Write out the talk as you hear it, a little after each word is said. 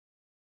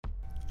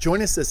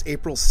Join us this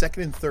April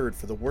 2nd and 3rd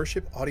for the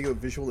Worship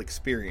Audio-Visual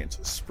Experience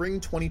Spring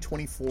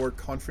 2024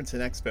 Conference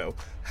and Expo,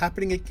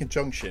 happening in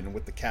conjunction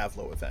with the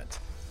Cavlo event.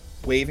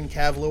 Wave and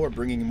Cavlo are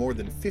bringing more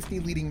than 50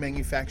 leading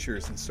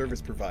manufacturers and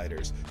service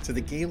providers to the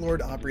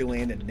Gaylord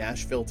Opryland in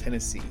Nashville,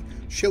 Tennessee,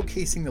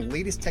 showcasing the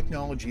latest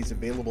technologies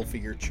available for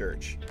your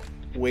church.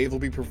 Wave will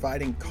be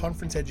providing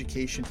conference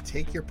education to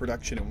take your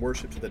production and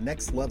worship to the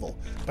next level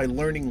by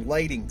learning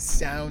lighting,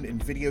 sound,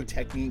 and video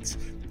techniques,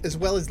 as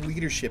well as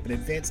leadership and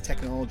advanced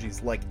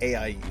technologies like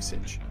AI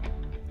usage.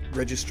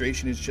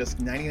 Registration is just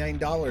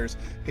 $99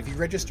 if you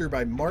register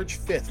by March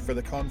 5th for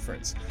the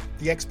conference.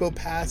 The Expo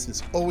Pass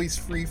is always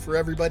free for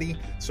everybody,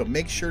 so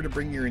make sure to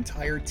bring your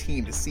entire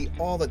team to see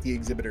all that the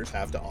exhibitors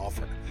have to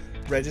offer.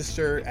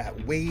 Register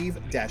at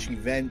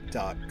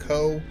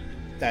wave-event.co.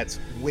 That's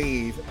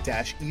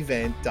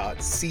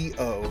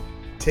wave-event.co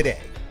today.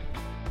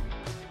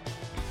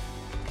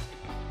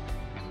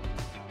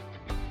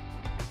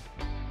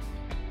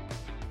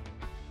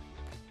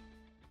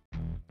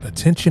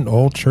 Attention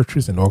all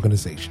churches and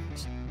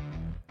organizations.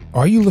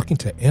 Are you looking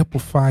to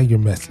amplify your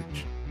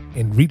message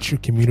and reach your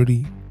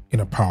community in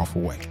a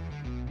powerful way?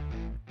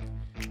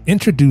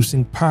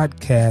 Introducing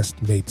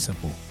Podcast Made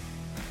Simple,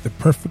 the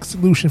perfect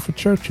solution for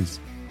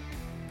churches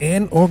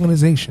and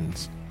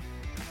organizations,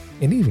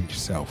 and even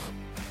yourself,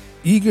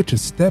 eager to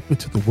step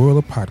into the world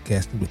of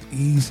podcasting with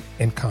ease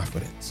and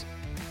confidence.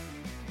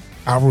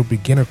 Our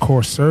beginner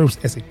course serves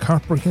as a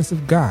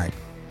comprehensive guide,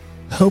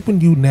 helping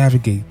you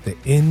navigate the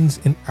ins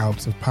and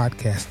outs of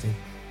podcasting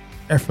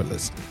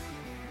effortlessly.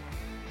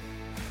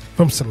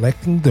 From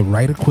selecting the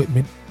right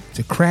equipment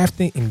to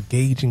crafting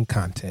engaging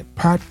content,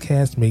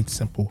 Podcast Made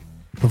Simple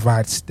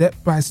provides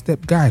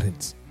step-by-step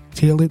guidance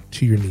tailored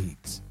to your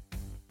needs.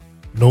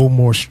 No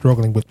more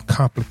struggling with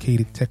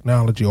complicated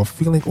technology or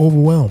feeling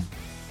overwhelmed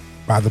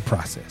by the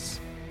process.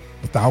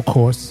 With our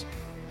course,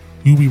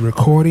 you'll be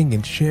recording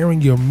and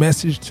sharing your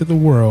message to the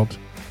world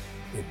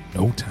in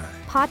no time.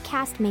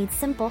 Podcast Made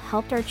Simple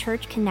helped our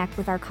church connect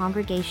with our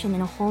congregation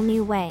in a whole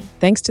new way.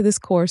 Thanks to this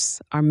course,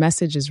 our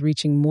message is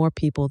reaching more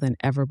people than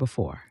ever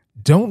before.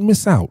 Don't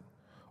miss out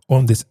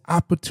on this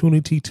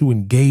opportunity to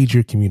engage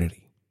your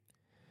community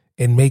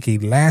and make a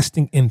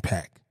lasting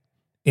impact.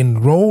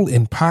 Enroll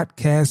in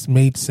Podcast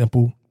Made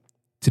Simple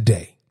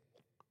today.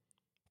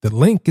 The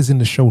link is in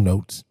the show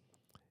notes,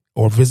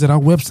 or visit our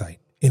website,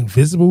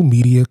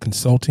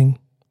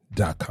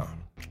 invisiblemediaconsulting.com.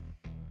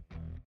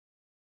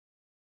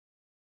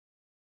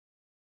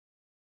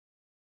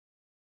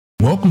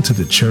 Welcome to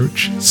the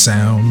Church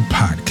Sound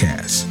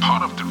Podcast,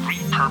 part of the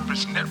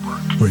Repurpose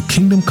Network, where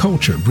kingdom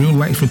culture, real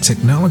life, and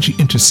technology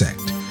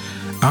intersect.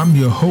 I'm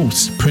your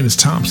host, Prentice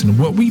Thompson, and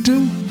what we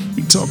do,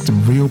 we talk to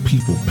real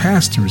people,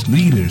 pastors,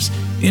 leaders,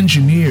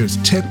 engineers,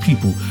 tech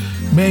people,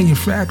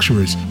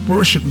 manufacturers,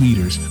 worship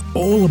leaders,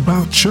 all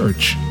about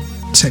church,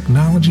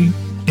 technology,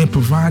 and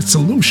provide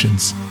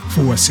solutions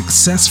for a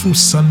successful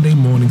Sunday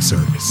morning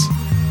service.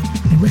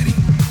 You ready?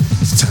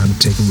 It's time to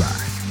take a ride.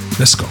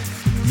 Let's go.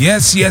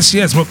 Yes.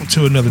 Welcome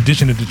to another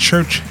edition of the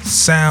Church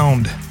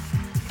Sound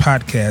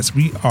Podcast.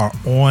 We are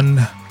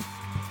on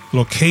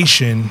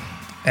location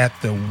at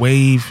the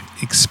Wave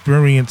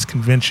Experience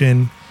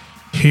Convention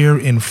here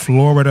in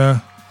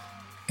Florida,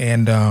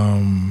 and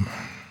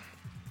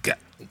got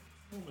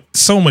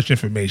so much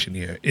information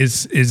here.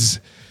 It's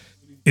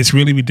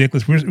really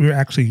ridiculous. We're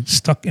actually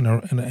stuck in a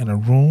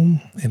room,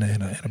 in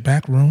a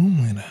back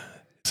room, and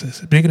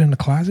it's bigger than the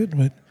closet,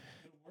 but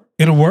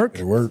it'll work.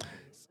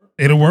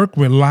 It'll work.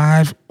 We're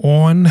live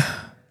on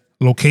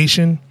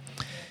location,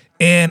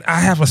 and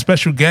I have a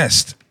special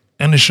guest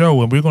on the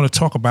show, and we're going to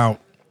talk about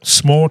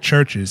small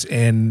churches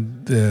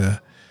and the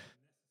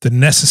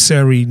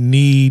necessary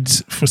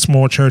needs for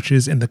small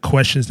churches and the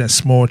questions that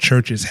small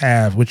churches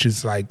have, which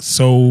is like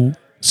so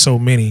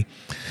many.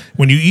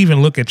 When you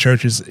even look at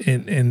churches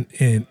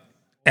in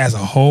as a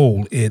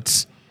whole,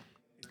 it's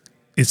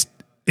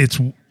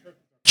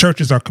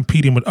churches are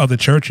competing with other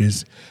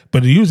churches,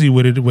 but usually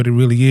what it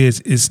really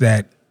is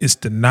that it's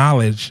the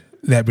knowledge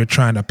that we're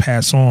trying to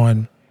pass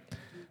on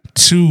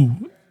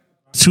to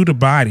the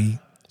body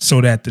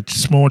so that the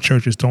small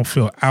churches don't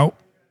feel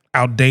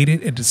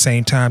outdated, at the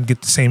same time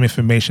get the same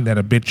information that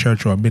a big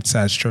church or a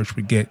mid-sized church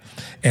would get,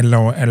 and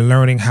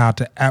learning how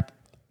to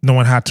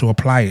knowing how to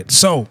apply it.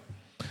 So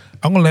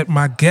I'm going to let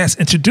my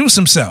guest introduce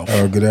himself.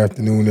 Good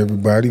afternoon,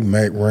 everybody.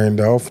 Matt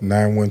Randolph,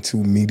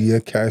 912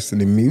 Media,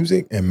 Casting and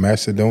Music, and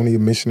Macedonia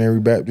Missionary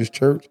Baptist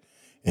Church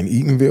in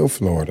Eatonville,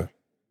 Florida.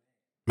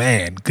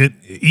 Man,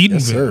 good. Eatonville.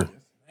 Yes, sir.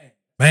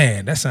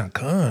 Man, that sounds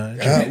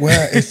good.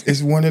 Well,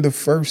 it's one of the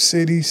first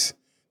cities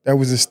that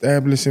was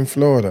established in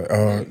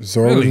Florida.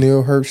 Zora Really?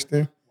 Neale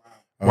Hurston.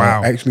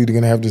 Wow. Actually, they're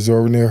going to have the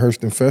Zora Neale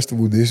Hurston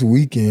Festival this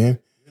weekend.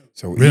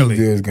 So Really?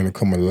 Eatonville is going to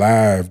come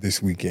alive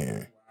this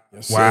weekend.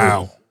 Yes,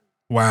 sir.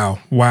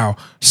 Wow.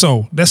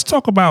 So let's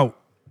talk about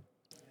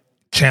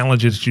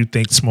challenges you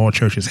think small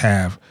churches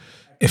have.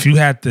 If you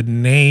had to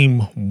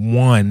name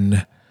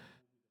one,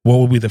 what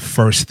would be the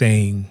first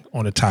thing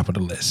on the top of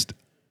the list?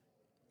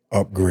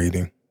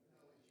 Upgrading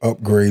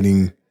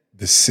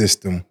the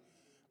system.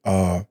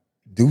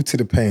 due to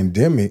the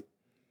pandemic,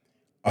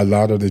 a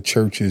lot of the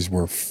churches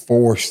were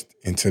forced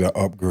into the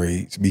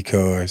upgrades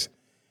because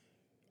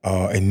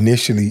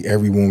initially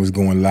everyone was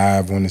going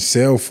live on the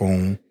cell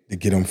phone to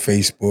get on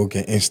Facebook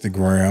and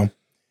Instagram.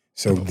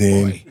 So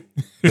the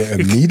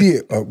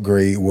immediate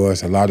upgrade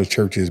was a lot of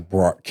churches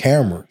brought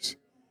cameras.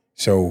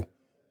 So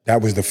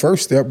that was the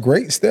first step,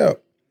 great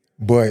step,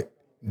 but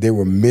they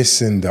were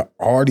missing the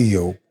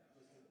audio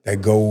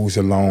that goes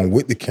along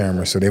with the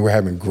camera. So they were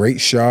having great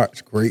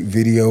shots, great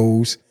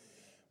videos,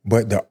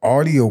 but the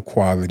audio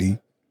quality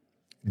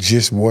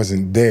just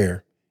wasn't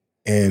there.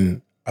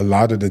 And a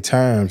lot of the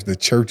times the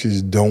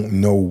churches don't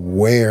know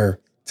where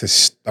to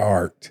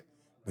start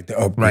with the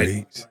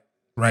upgrades.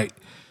 Right.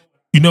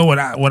 You know what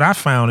I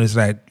found is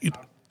that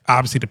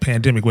obviously the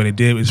pandemic, what it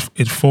did is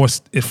it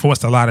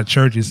forced a lot of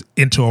churches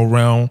into a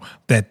realm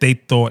that they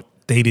thought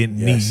they didn't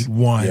need,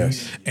 one.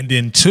 Yes. And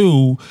then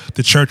two,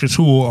 the churches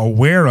who were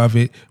aware of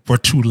it were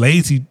too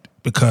lazy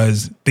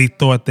because they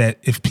thought that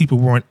if people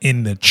weren't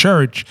in the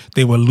church,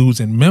 they were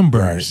losing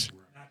members.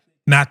 Right.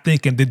 Not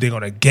thinking that they're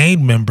going to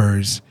gain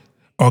members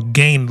or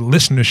gain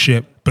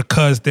listenership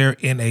because they're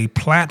in a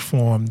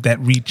platform that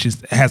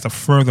has a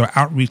further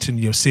outreach in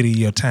your city,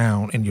 your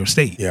town, and your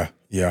state.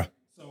 Yeah.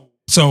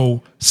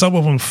 So some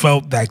of them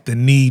felt like the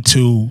need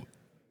to,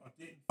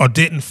 or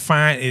didn't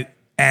find it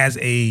as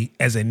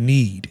a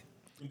need.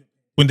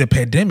 When the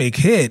pandemic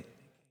hit,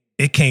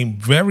 it came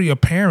very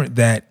apparent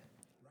that,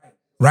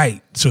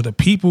 so the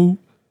people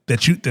that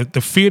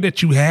the fear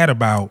that you had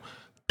about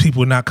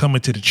people not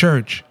coming to the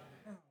church,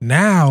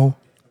 now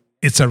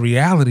it's a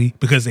reality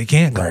because they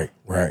can't come.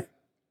 Right.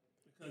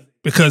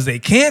 Because they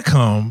can't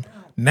come,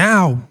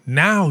 now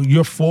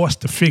you're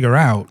forced to figure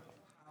out,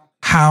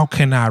 how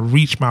can I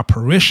reach my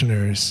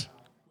parishioners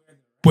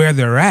where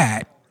they're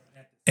at,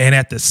 and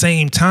at the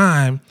same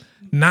time,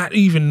 not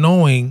even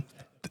knowing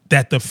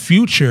that the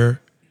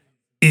future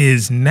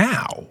is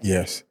now.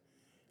 Yes.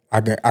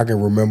 I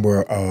can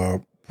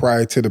remember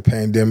prior to the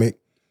pandemic,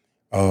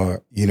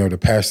 the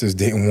pastors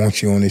didn't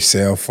want you on their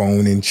cell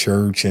phone in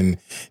church, and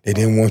they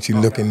didn't want you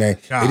looking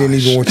at, they didn't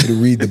even want you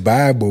to read the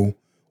Bible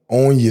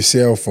on your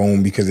cell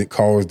phone because it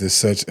caused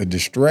such a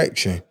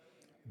distraction.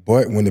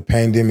 But when the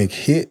pandemic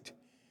hit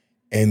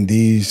and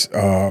these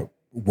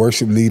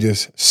worship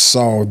leaders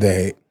saw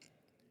that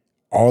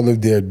all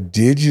of their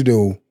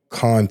digital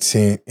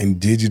content and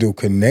digital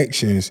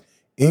connections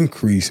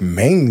increased,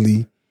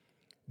 mainly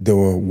the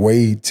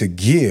way to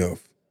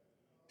give.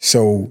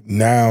 So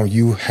now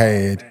you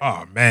had,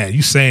 oh man,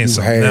 you saying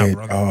something now,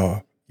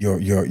 brother.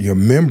 Your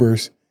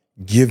members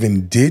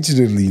giving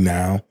digitally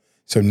now.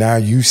 So now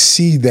you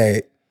see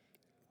that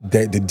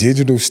the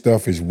digital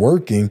stuff is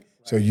working.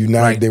 So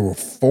they were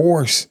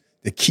forced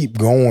to keep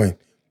going,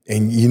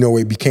 and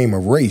it became a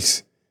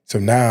race. So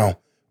now,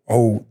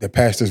 the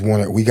pastors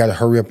we got to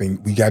hurry up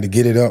and we got to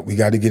get it up. We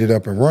got to get it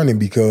up and running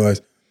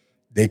because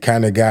they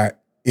kind of got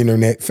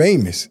internet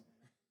famous.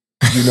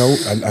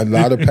 A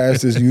lot of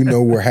pastors,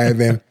 were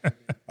having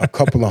a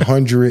couple of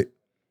hundred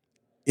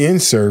in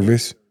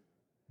service,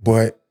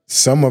 but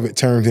some of it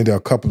turned into a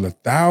couple of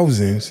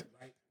thousands.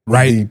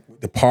 Right.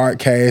 The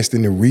podcast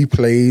and the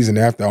replays, and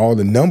after all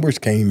the numbers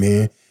came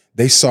in,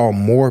 they saw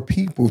more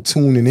people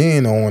tuning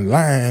in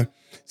online.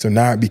 So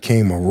now it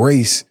became a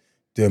race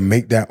to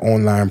make that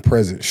online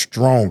presence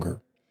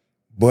stronger.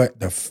 But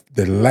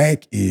the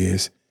lack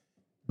is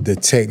the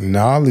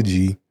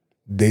technology.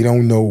 They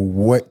don't know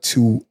what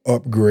to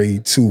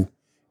upgrade to.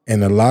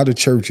 And a lot of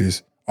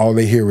churches, all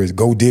they hear is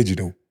go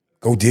digital,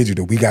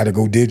 we got to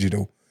go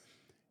digital.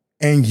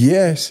 And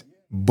yes,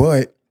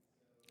 but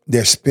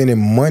they're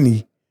spending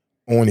money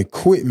on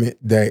equipment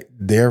that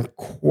they're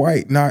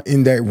quite not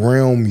in that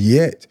realm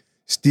yet,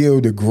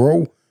 still to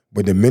grow,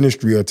 but the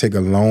ministry will take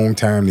a long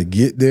time to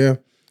get there.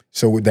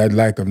 So with that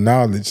lack of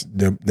knowledge,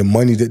 the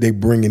money that they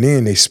bringing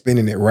in, they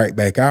spending it right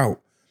back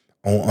out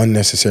on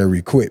unnecessary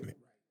equipment.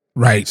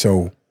 Right.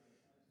 So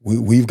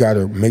we've got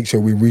to make sure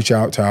we reach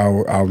out to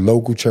our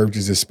local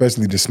churches,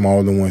 especially the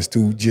smaller ones,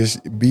 to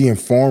just be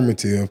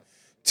informative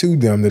to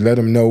them, to let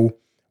them know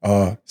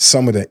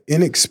some of the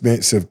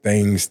inexpensive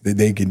things that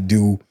they can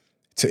do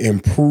to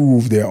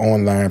improve their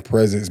online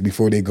presence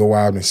before they go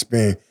out and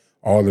spend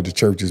all of the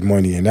church's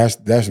money. And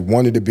that's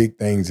one of the big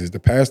things is the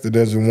pastor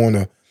doesn't want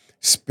to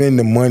spend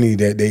the money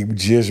that they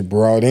just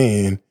brought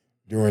in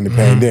during the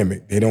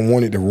pandemic. They don't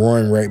want it to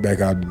run right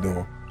back out the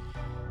door.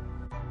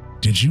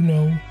 Did you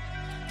know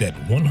that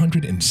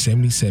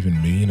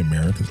 177 million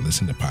Americans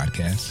listen to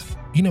podcasts?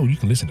 You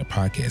can listen to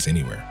podcasts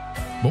anywhere.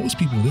 Most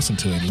people listen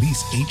to at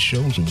least 8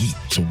 shows a week.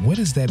 So what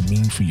does that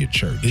mean for your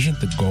church? Isn't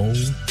the goal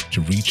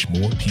to reach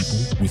more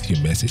people with your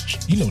message?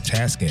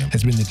 Tascam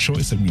has been the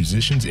choice of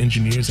musicians,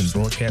 engineers, and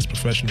broadcast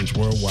professionals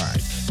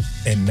worldwide.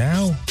 And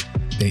now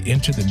they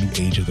enter the new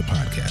age of the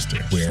podcaster,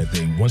 where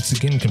they once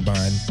again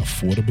combine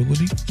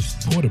affordability,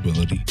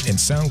 portability, and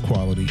sound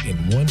quality in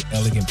one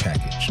elegant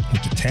package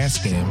with the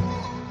Tascam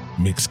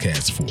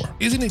Mixcast 4.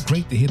 Isn't it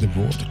great to hear the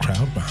roar of the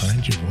crowd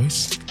behind your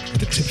voice at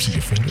the tips of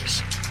your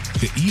fingers?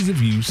 The ease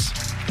of use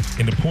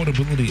and the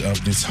portability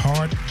of this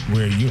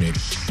hardware unit,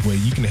 where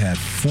you can have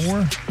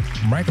 4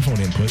 microphone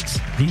inputs,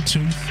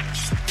 Bluetooth,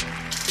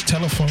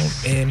 telephone,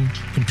 and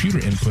computer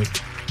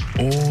input,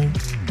 all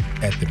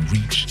at the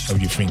reach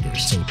of your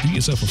fingers. So do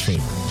yourself a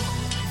favor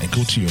and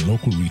go to your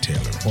local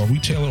retailer or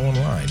retailer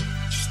online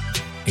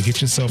and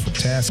get yourself a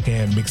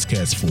Tascam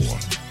Mixcast 4,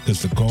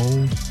 because the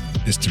goal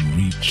is to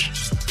reach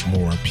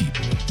more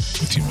people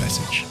with your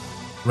message.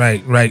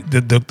 Right.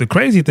 The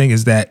crazy thing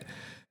is that,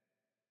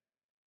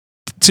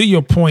 to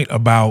your point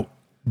about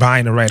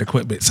buying the right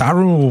equipment. So I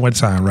remember one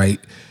time, right?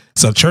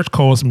 So church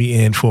calls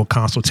me in for a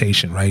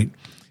consultation, right?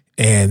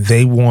 And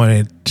they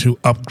wanted to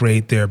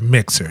upgrade their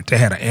mixer. They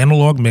had an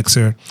analog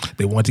mixer.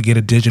 They wanted to get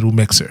a digital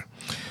mixer.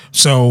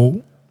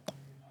 So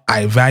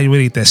I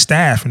evaluated their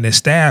staff, and their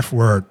staff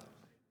were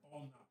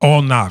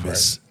all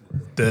novice.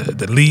 Right.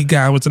 The lead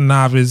guy was a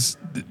novice.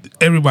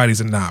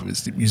 Everybody's a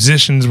novice. The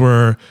musicians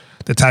were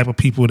the type of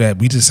people that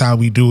we just how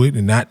we do it,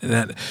 and not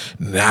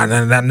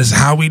this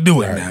how we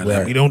do it. Right, now.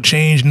 Right. We don't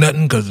change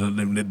nothing, because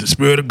the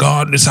Spirit of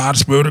God, this is how the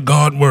Spirit of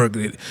God works.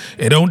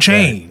 It don't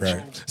change.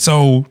 Right.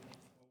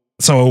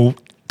 So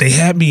they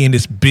had me in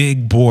this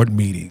big board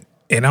meeting,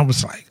 and I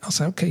was like,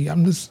 okay,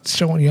 I'm just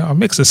showing y'all a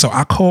mixer. So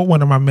I called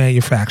one of my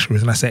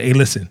manufacturers, and I said, hey,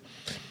 listen,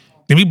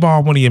 let me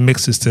borrow one of your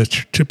mixers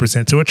to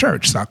present to a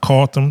church. So I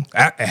called them.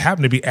 It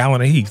happened to be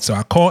Allen and Heath. So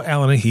I called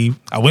Allen and Heath.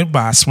 I went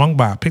by, swung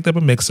by, picked up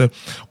a mixer,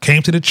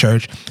 came to the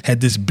church,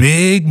 had this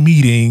big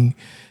meeting,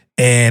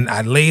 and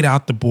I laid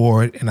out the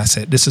board, and I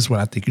said, this is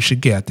what I think you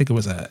should get. I think it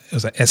was a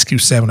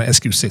SQ7 or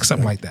SQ6,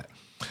 something like that.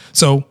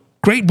 So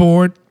great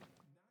board,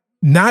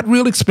 not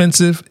real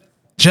expensive,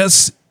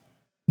 just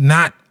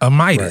not a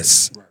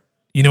Midas. Right.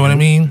 You know what I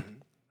mean?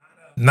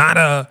 Not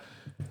a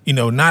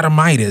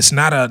Midas,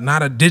 not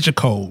a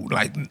Digicode.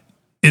 Like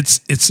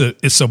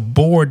it's a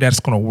board that's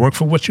going to work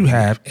for what you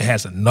have. It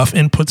has enough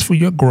inputs for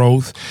your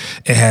growth.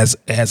 It has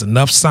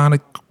enough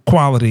sonic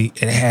quality.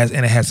 It has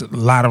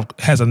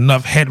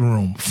enough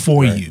headroom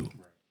for you.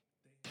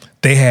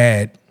 They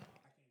had,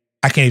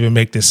 I can't even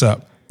make this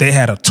up. They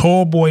had a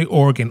tall boy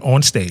organ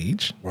on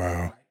stage.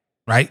 Wow.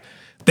 Right?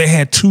 They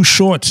had two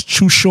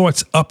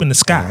shorts up in the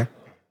sky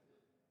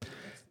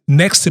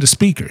next to the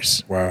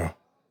speakers. Wow.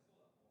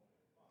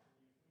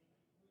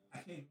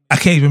 I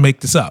can't even make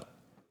this up.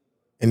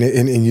 And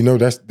you know,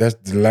 that's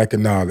the lack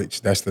of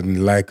knowledge. That's the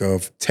lack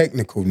of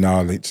technical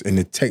knowledge and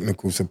the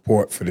technical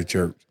support for the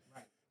church.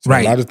 So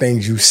right. A lot of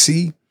things you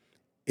see,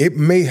 it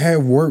may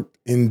have worked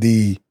in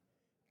the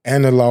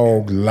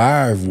analog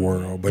live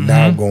world, but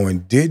now going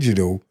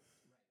digital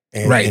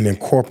and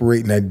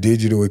incorporating that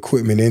digital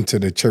equipment into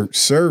the church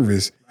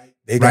service,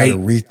 they got to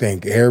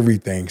rethink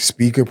everything,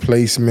 speaker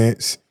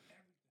placements,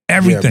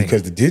 everything. Yeah,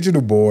 because the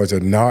digital boards are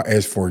not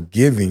as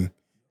forgiving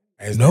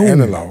as the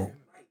analog.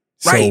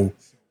 So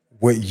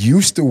what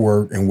used to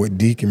work and what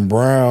Deacon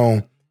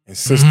Brown and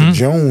Sister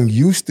Joan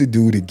used to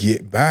do to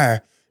get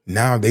by,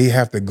 now they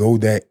have to go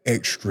that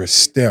extra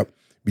step,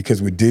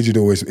 because with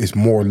digital it's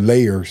more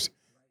layers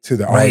to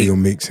the audio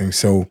mixing.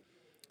 So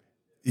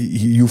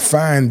you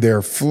find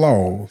their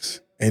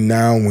flaws, and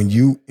now when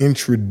you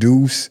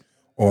introduce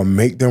or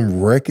make them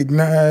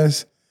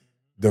recognize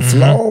the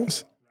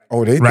flaws,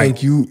 they think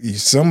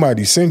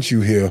somebody sent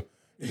you here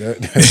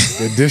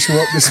to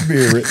disrupt the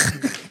spirit.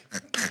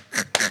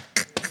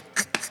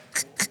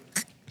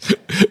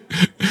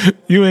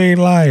 You ain't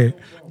lying.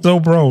 So,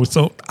 bro,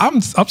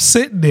 I'm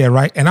sitting there,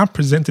 right, and I'm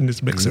presenting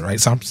this mixer, right?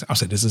 So I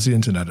said, this is the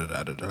internet.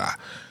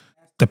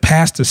 The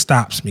pastor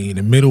stops me in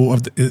the middle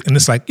of and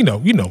it's like, you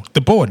know, the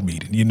board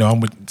meeting. You know,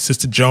 I'm with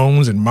Sister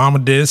Jones and Mama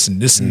this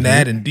and this and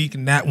that and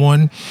Deacon that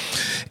one.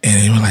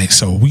 And they were like,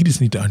 so we just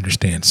need to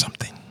understand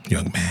something,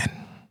 young man.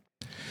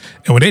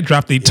 And when they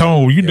drop their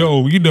tone, you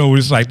know,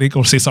 it's like they're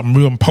going to say something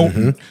real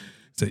important.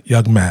 Say,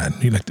 young man,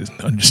 we like to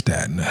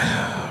understand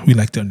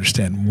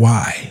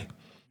why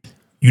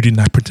you did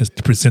not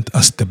present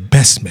us the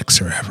best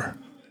mixer ever.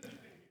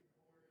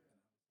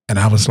 And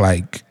I was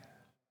like,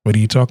 what are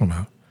you talking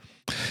about?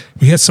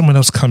 We had someone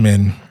else come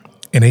in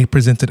and they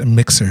presented a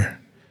mixer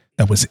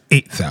that was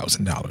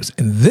 $8,000.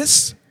 And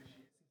this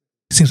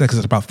seems like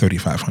it's about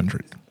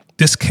 $3,500.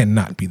 This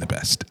cannot be the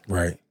best.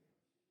 Right.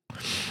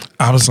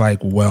 I was like,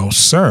 well,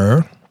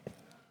 sir,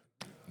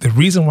 the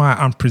reason why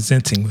I'm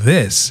presenting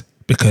this,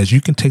 because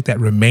you can take that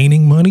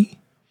remaining money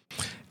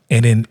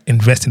and then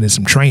invest in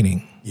some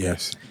training.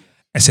 Yes.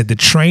 I said, the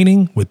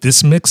training with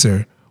this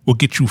mixer will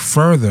get you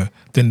further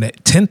than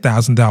that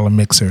 $10,000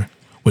 mixer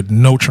with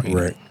no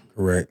training.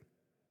 Correct.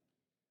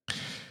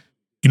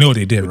 You know what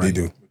they did, right? They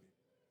do.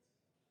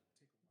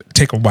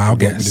 Take a wild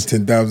guess.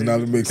 With the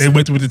 $10,000 mixer. They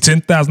went with the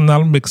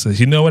 $10,000 mixer.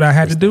 You know what I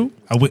had to do?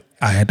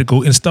 I had to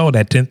go install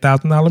that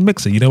 $10,000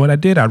 mixer. You know what I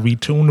did? I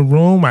retuned the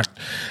room. I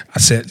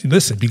said,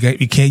 listen,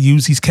 you can't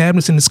use these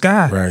cabinets in the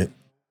sky. Right.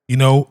 You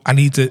know,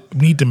 we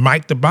need to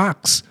mic the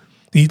box.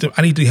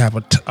 I need to have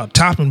a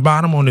top and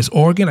bottom on this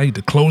organ. I need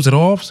to close it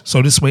off,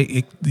 so this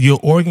way your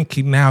organ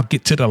can now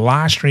get to the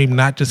live stream,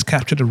 not just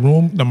capture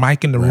the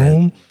mic in the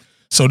room.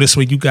 So this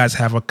way you guys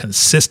have a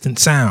consistent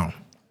sound.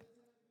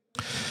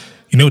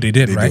 You know what they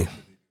did, They right? do.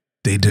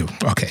 They do.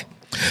 Okay.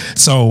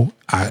 So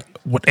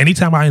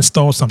anytime I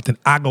install something,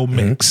 I go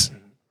mix.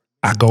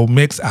 I go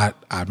mix. I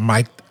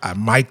mic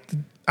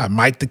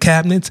the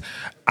cabinets.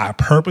 I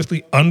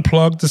purposely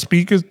unplug the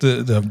speakers,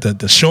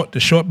 the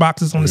short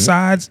boxes on the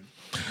sides,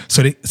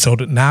 so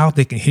that now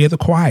they can hear the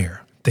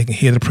choir. They can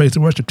hear the praise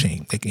and worship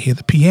team. They can hear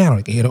the piano.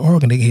 They can hear the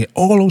organ. They can hear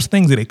all those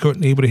things that they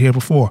couldn't able to hear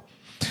before.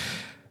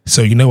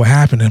 So you know what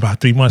happened about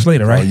 3 months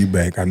later, right? Call you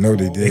back. I know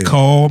they did. They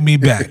called me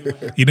back.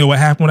 You know what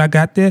happened when I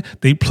got there?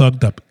 They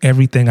plugged up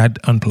everything I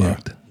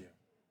unplugged.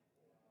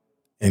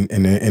 And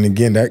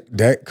again,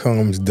 that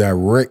comes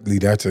directly.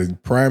 That's a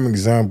prime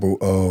example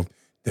of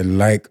the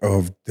lack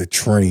of the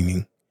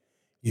training.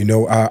 You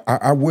know,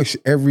 I wish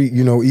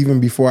even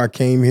before I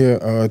came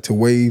here to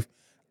Wave,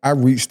 I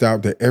reached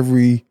out to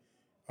every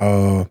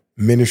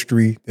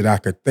ministry that I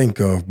could think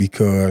of,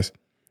 because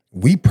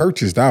we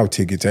purchased our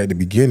tickets at the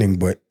beginning,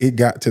 but it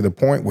got to the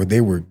point where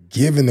they were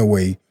giving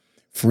away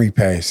free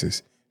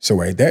passes.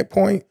 So at that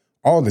point,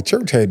 all the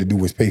church had to do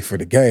was pay for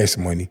the gas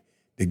money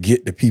to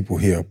get the people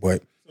here.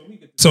 But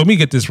so let me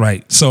get this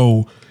right.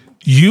 So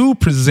you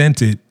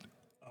presented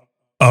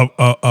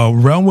a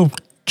realm of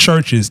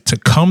churches to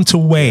come to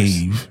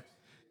Wave.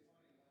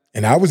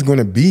 And I was going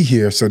to be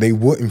here so they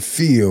wouldn't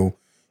feel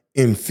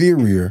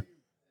inferior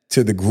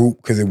to the group,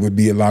 because it would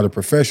be a lot of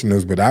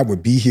professionals, but I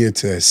would be here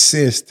to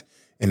assist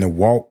and to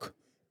walk,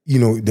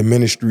 the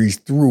ministries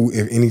through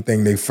if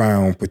anything they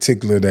found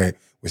particular that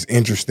was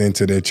interesting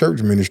to their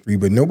church ministry.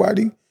 But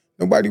nobody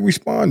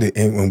responded.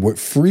 And with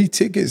free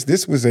tickets,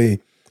 this was a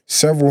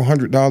several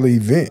 $100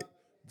 event.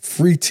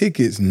 Free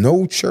tickets,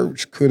 no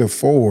church could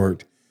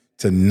afford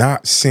to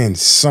not send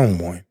some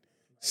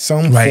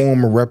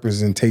form of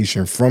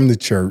representation from the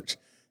church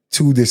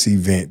to this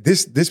event.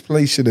 This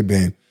place should have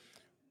been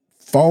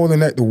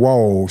falling at the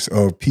walls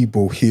of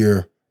people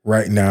here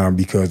right now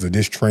because of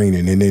this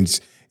training. And it's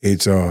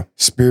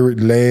spirit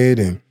led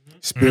and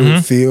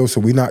spirit filled.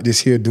 So we're not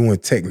just here doing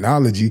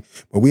technology,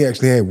 but we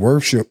actually had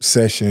worship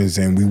sessions,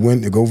 and we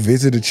went to go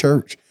visit a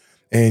church,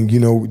 and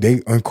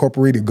they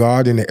incorporated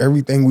God into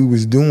everything we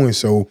was doing.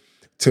 So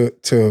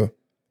to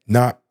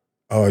not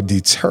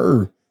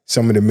deter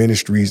some of the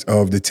ministries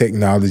of the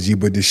technology,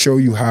 but to show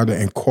you how to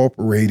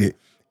incorporate it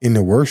in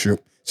the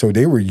worship. So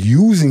they were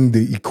using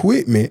the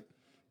equipment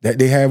that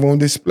they have on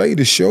display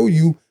to show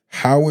you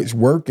how it's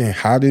working,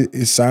 how did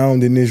it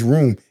sound in this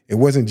room. It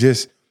wasn't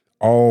just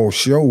all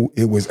show.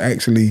 It was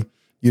actually,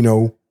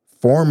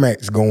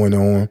 formats going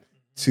on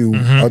to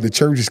other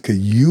churches could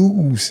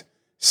use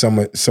some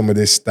of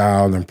this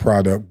style and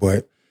product.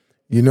 But,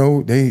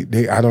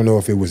 they I don't know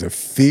if it was a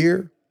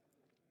fear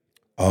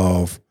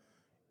of,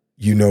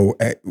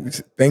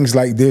 things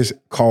like this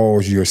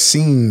cause your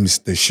seams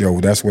to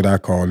show. That's what I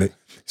call it.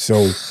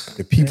 So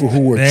the people who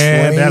were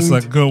trained, that's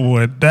a good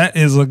one. That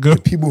is a good.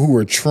 The people who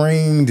were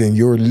trained and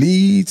your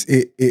leads,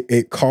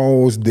 it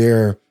caused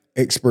their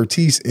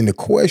expertise into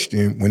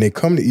question when they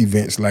come to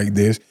events like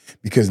this,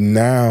 because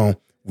now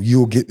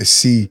you'll get to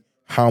see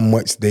how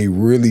much they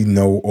really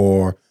know,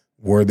 or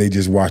were they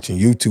just watching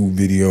YouTube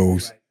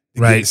videos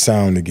to get the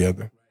sound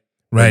together.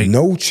 Right. But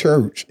no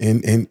church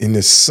in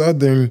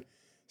the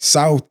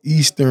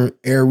southeastern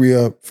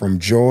area, from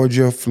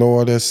Georgia,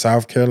 Florida,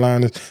 South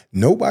Carolina,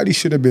 nobody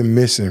should have been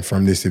missing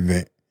from this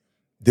event.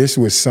 This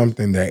was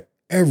something that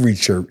every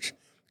church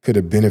could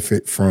have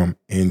benefited from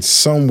in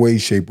some way,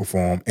 shape, or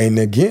form. And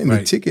again,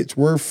 the tickets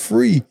were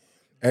free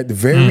at the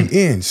very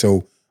end.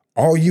 So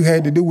all you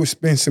had to do was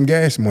spend some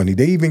gas money.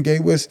 They even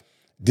gave us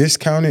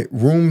discounted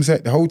rooms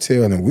at the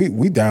hotel, and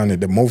we down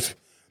at the most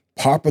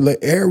popular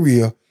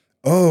area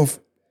of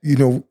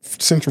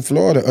Central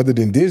Florida, other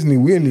than Disney.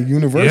 We're in the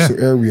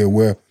Universal area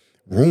where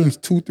rooms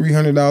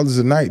 $200-$300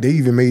 a night. They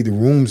even made the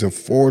rooms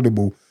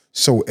affordable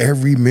so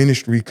every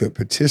ministry could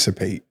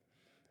participate.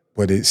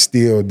 But it's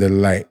still the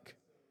lack.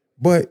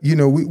 But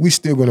we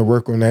still going to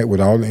work on that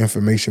with all the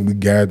information we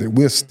gathered.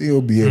 We'll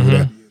still be able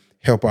to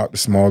help out the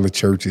smaller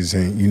churches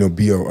and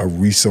be a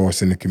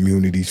resource in the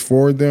communities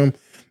for them.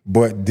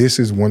 But this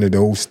is one of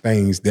those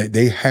things that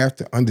they have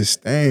to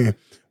understand.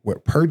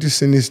 With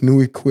purchasing this new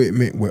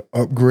equipment, with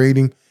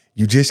upgrading,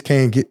 you just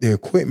can't get the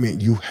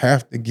equipment. You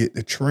have to get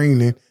the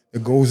training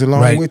that goes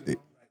along with it.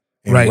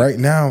 And right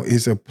now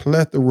is a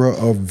plethora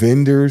of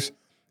vendors,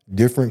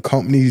 different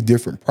companies,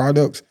 different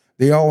products.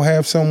 They all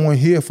have someone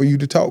here for you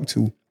to talk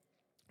to.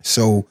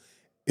 So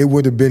it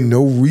would have been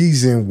no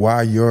reason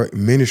why your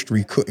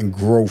ministry couldn't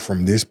grow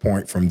from this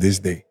point, from this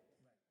day.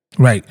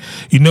 Right.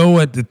 You know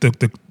what?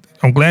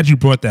 I'm glad you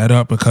brought that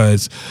up,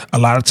 because a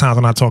lot of times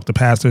when I talk to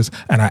pastors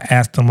and I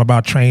ask them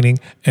about training,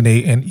 and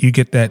you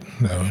get that,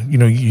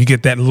 you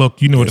get that look.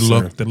 The look.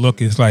 Sir. The look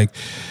is like,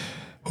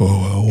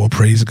 oh, well,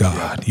 praise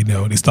God.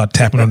 They start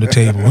tapping on the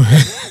table.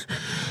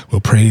 Well,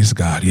 praise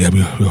God. Yeah,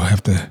 we'll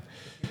have to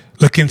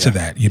look into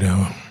that.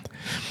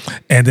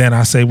 And then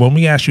I say, well, let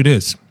me ask you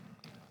this.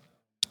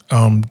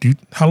 How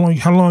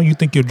long you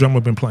think your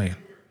drummer been playing?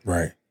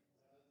 Right.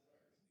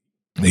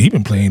 He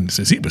been playing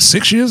since he was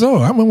 6 years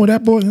old. I remember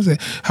that boy.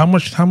 How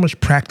much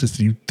practice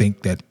do you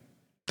think that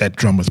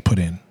drummer's put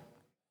in?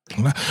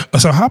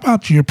 So how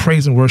about your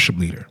praise and worship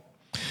leader?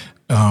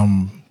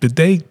 Did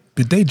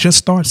they just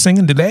start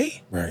singing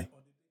today? Right.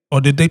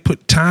 Or did they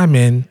put time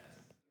in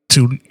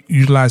to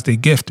utilize their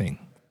gifting?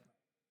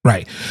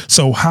 Right.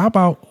 So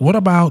what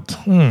about,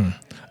 I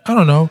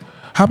don't know.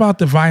 How about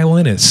the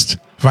violinist,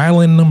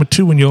 violin number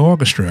 2 in your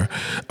orchestra?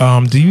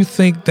 Do you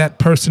think that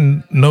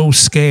person knows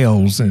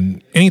scales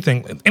and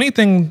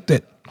anything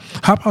that,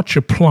 how about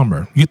your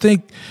plumber? You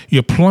think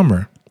your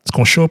plumber is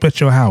going to show up at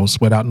your house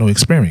without no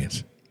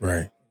experience?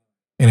 Right.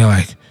 And they're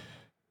like,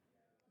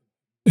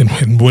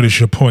 and what is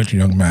your point,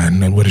 young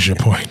man? And what is your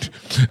point?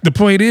 The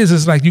point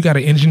is like you got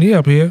an engineer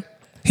up here.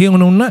 He don't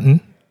know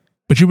nothing,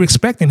 but you're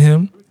expecting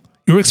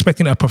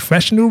a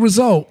professional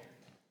result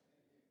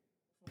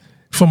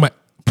from a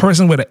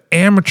person with an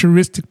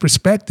amateuristic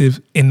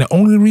perspective. And the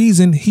only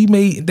reason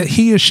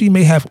he or she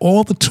may have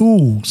all the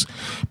tools,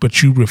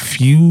 but you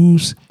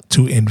refuse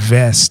to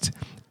invest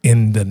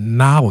in the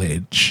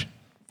knowledge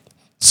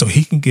so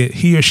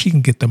he or she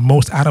can get the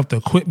most out of the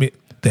equipment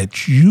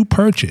that you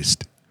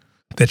purchased,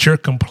 that you're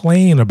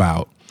complaining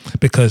about,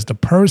 because the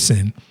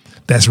person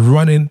that's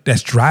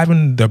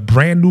driving the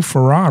brand new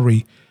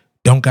Ferrari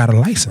don't got a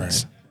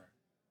license.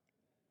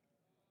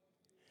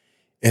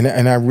 Right.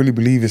 And I really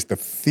believe it's the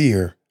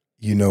fear,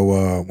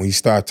 when you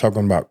start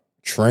talking about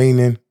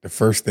training, the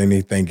first thing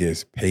they think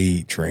is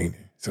paid training.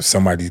 So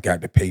somebody's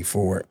got to pay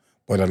for it.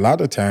 But a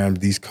lot of times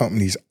these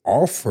companies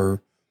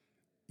offer,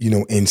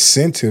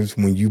 incentives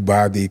when you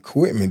buy the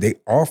equipment. They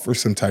offer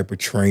some type of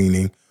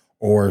training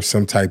or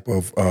some type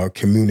of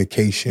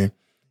communication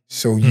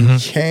so you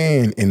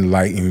can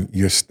enlighten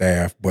your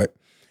staff. But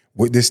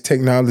with this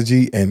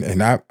technology,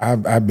 and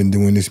I've been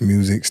doing this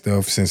music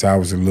stuff since I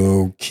was a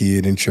little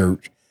kid in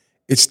church,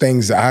 it's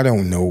things I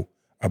don't know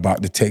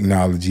about the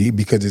technology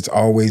because it's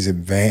always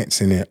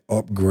advancing and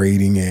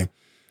upgrading.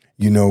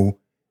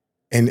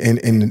 And,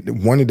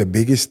 and one of the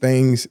biggest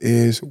things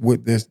is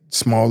with the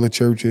smaller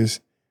churches,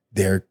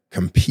 they're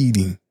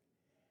competing.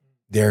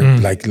 They're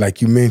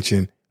like you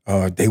mentioned,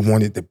 they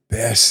wanted the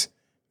best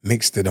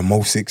mixed to the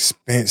most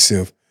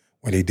expensive.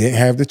 Well, they didn't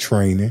have the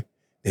training.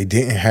 They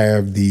didn't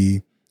have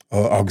the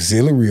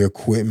auxiliary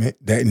equipment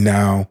that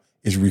now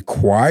is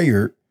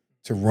required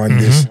to run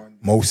this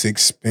most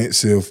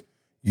expensive,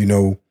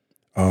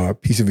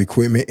 piece of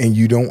equipment. And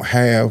you don't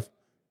have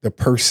the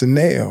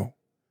personnel.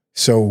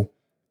 So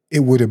it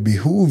would have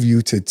behooved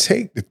you to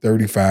take the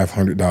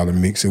 $3,500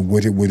 mixer.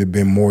 It would have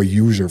been more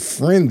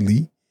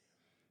user-friendly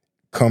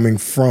coming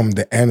from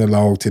the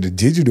analog to the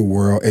digital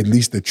world. At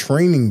least the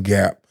training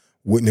gap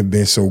wouldn't have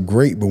been so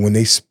great. But when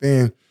they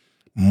spend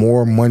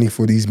more money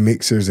for these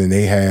mixers and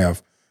they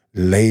have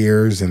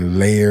layers and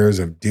layers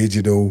of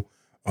digital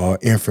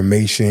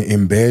information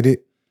embedded,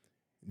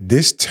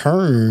 this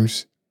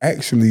turns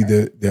actually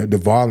the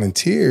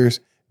volunteers,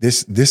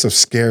 this will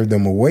scare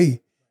them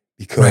away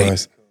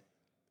because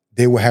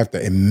they will have to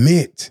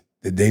admit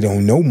that they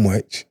don't know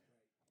much,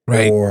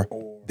 or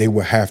they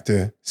will have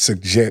to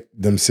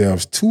subject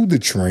themselves to the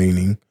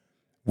training,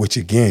 which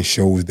again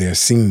shows their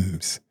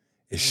seams.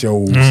 It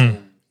shows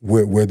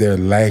where their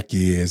lack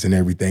is and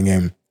everything.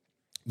 And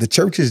the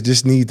churches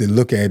just need to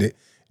look at it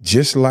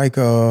just like,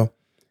 they have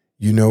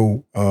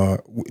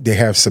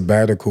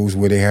sabbaticals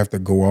where they have to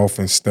go off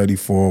and study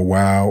for a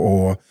while,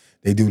 or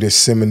they do this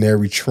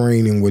seminary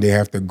training where they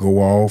have to go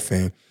off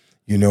and,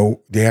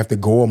 they have to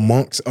go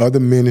amongst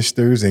other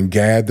ministers and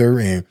gather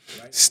and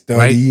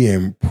study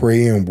and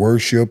pray and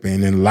worship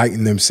and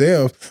enlighten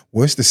themselves.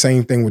 Well, it's the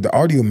same thing with the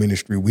audio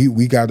ministry.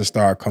 We got to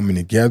start coming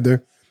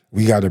together.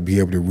 We got to be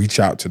able to reach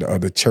out to the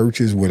other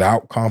churches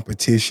without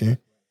competition.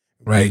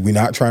 Right. We're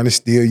not trying to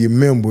steal your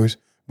members,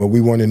 but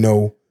we want to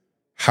know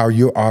how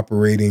you're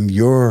operating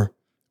your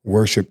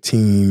worship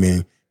team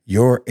and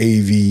your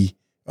AV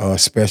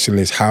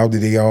specialists. How do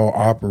they all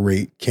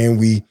operate? Can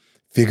we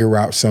figure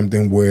out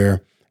something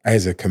where,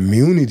 as a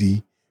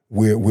community,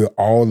 we're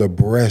all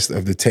abreast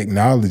of the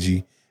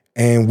technology,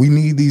 and we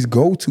need these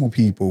go-to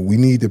people. We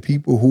need the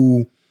people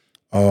who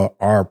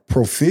are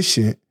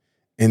proficient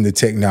in the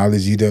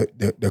technology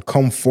to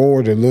come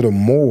forward a little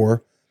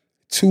more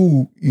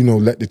to,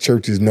 let the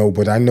churches know.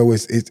 But I know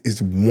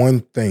it's one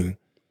thing,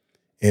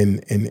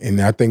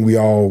 and I think we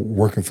all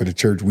working for the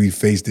church, we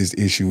face this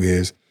issue,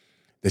 is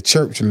the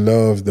church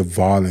loves the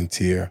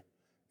volunteer.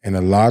 And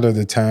a lot of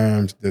the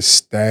times the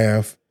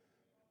staff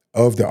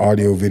of the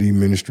audio video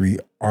ministry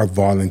are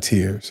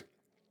volunteers.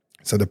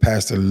 So the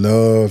pastor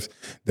loves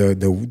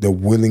the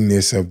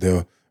willingness of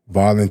the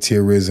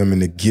volunteerism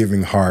and the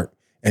giving heart.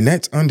 And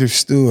that's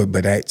understood.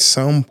 But at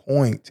some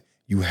point,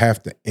 you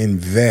have to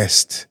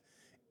invest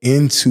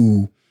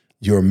into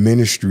your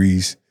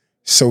ministries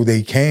so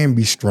they can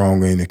be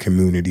stronger in the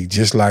community.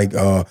 Just like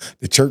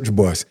the church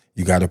bus,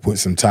 you got to put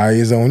some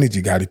tires on it.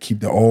 You got to keep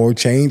the oil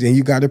changed, and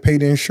you got to pay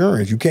the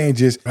insurance. You can't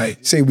just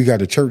say we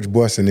got a church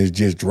bus and it's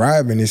just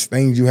driving. It's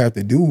things you have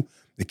to do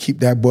to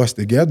keep that bus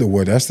together.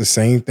 Well, that's the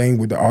same thing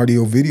with the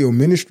audio video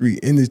ministry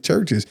in the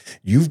churches.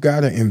 You've got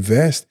to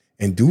invest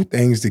and do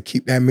things to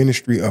keep that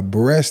ministry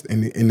abreast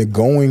in the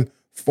going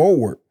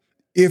forward.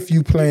 If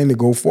you plan to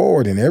go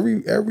forward, and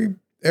every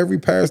every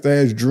pastor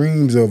has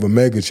dreams of a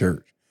mega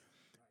church.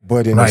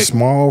 But in a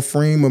small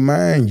frame of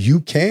mind,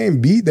 you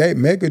can be that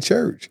mega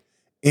church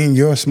in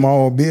your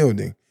small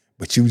building.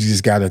 But you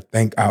just got to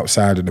think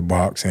outside of the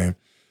box. And,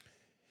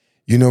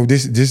 you know,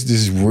 this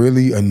is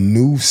really a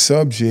new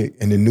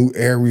subject and a new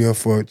area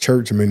for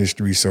church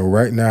ministry. So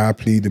right now I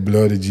plead the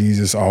blood of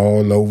Jesus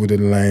all over the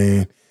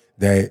land,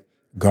 that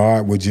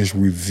God would just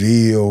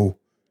reveal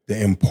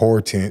the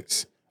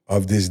importance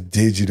of this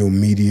digital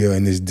media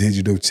and this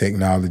digital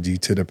technology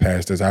to the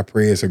pastors. I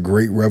pray it's a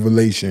great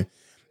revelation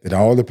that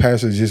all the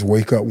pastors just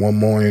wake up one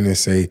morning and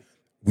say,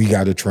 we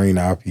got to train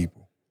our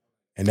people.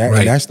 And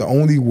that's the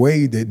only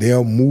way that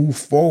they'll move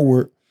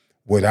forward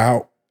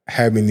without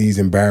having these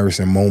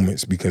embarrassing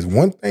moments. Because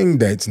one thing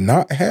that's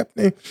not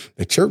happening,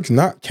 the church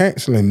not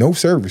canceling no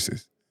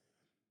services.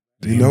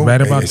 You know,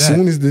 right about as that.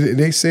 soon as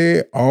they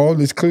said all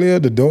is clear,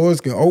 the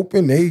doors can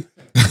open, they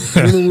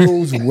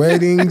funerals,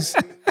 weddings,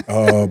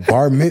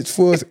 bar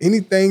mitzvahs,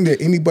 anything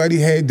that anybody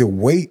had to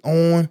wait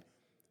on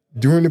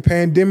during the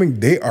pandemic,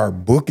 they are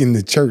booking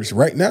the church.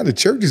 Right now, the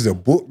churches are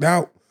booked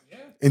out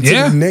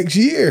until the next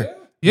year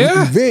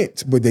with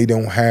events, but they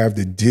don't have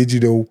the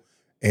digital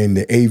and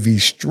the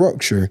AV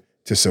structure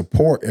to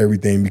support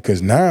everything,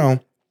 because now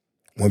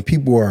when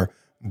people are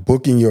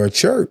booking your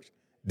church,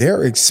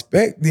 they're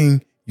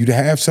expecting you to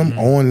have some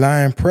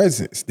online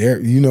presence.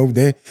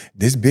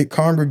 This big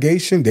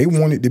congregation, they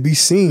want it to be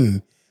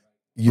seen,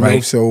 you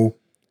know, so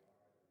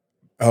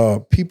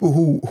people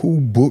who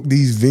book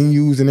these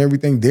venues and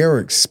everything, they're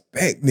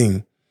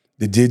expecting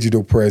the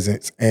digital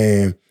presence,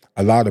 and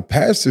a lot of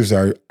pastors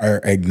are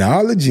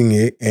acknowledging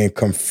it and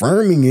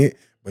confirming it,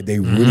 but they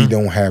really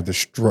don't have the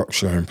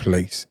structure in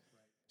place.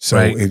 So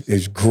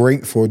it's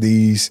great for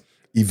these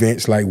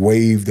events like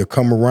Wave to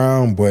come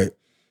around, but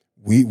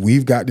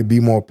we've got to be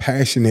more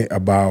passionate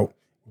about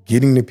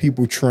getting the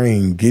people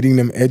trained, getting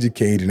them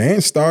educated,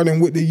 and starting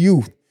with the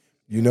youth.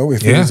 You know,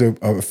 if there's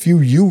a few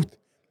youth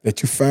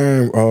that you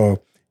find,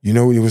 you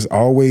know, it was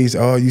always,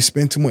 you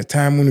spend too much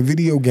time on the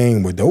video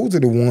game. But those are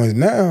the ones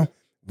now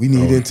we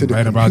need into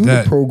the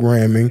computer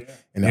programming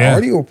and the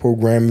audio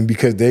programming,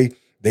 because they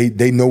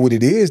know what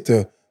it is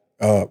to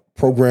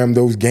program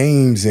those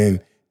games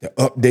and to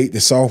update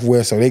the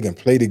software so they can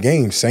play the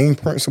game. Same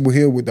principle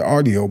here with the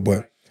audio,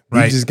 but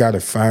we just got to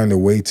find a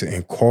way to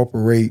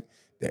incorporate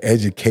the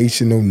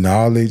educational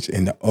knowledge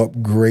and the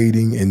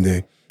upgrading and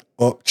the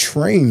up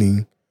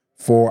training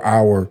for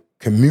our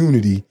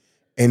community,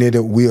 and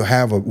we'll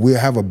have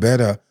a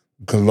better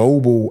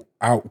global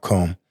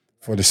outcome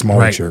for the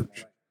small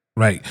church.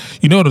 Right.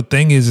 You know, the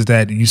thing is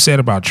that you said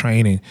about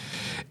training,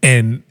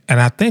 and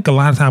I think a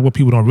lot of times what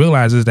people don't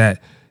realize is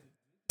that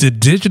the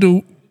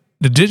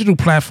digital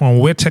platform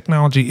where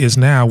technology is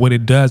now, what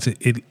it does,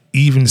 it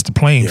evens the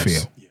playing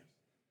field.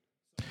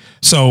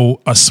 So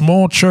a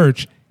small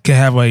church can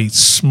have a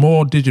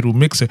small digital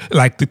mixer.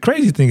 Like, the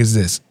crazy thing is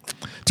this,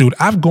 dude,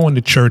 I've gone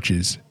to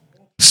churches,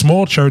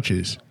 small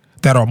churches,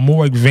 that are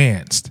more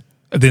advanced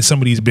than some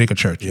of these bigger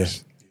churches.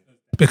 Yes.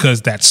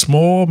 Because that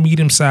small,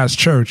 medium-sized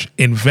church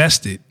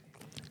invested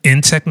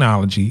in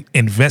technology,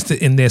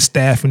 invested in their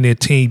staff and their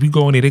team. You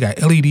go in there, they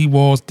got LED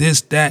walls,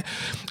 this, that.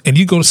 And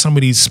you go to some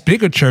of these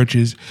bigger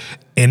churches,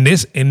 and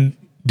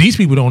these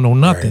people don't know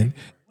nothing,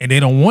 and they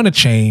don't want to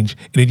change.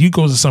 And then you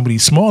go to some of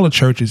these smaller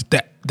churches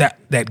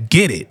that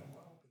get it.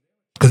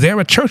 Because there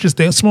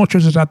are small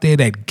churches out there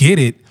that get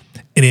it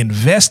and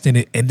invest in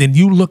it. And then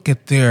you look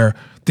at their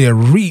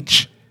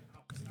reach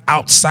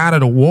outside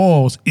of the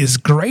walls is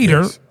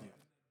greater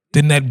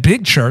than that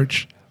big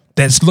church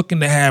that's looking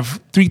to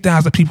have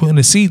 3,000 people in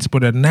the seats,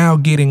 but are now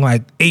getting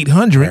like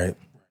 800.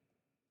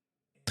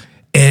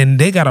 And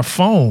they got a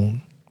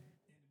phone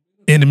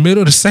in the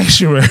middle of the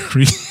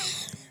sanctuary.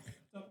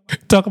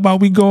 Talk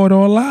about we going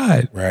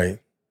online. Right.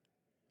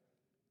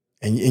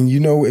 And you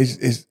know,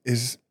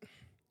 it's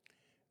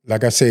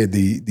like I said,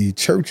 the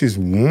churches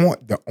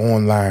want the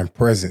online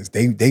presence.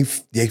 They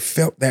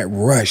felt that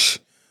rush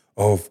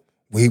of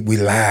we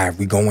live,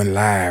 we going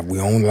live, we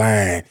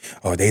online,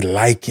 or they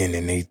liking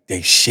and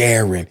they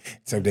sharing.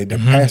 So the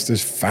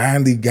pastors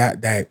finally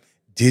got that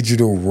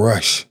digital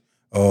rush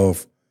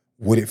of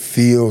what it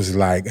feels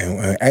like,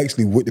 and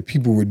actually what the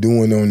people were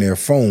doing on their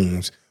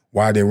phones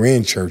while they were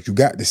in church. You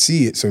got to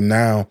see it. So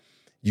now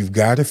you've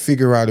got to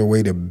figure out a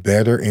way to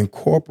better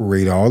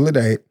incorporate all of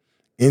that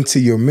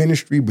into your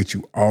ministry, but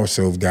you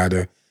also have got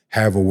to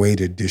have a way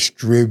to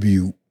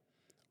distribute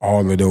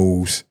all of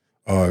those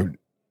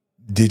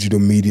digital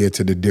media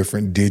to the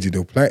different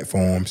digital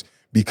platforms,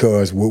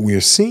 because what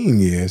we're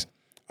seeing is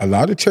a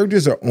lot of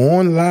churches are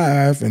on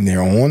live and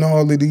they're on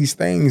all of these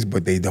things,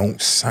 but they don't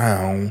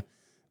sound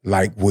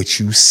like what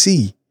you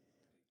see.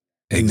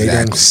 And they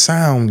don't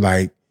sound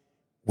like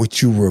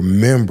what you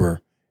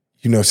remember.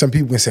 You know, some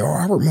people can say, oh,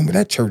 I remember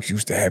that church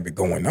used to have it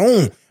going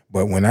on.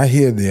 But when I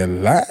hear they're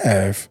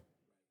live,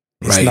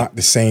 it's not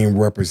the same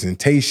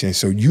representation.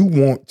 So you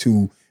want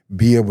to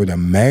be able to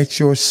match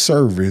your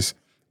service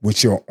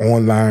with your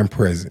online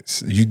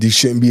presence. You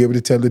shouldn't be able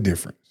to tell the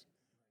difference.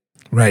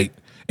 Right.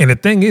 And the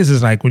thing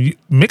is like when you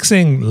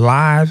mixing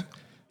live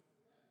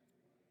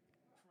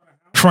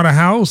front of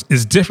house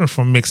is different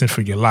from mixing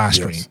for your live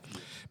stream. Yes.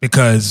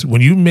 Because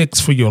when you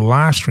mix for your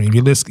live stream,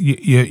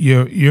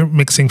 you're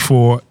mixing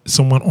for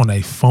someone on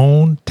a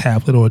phone,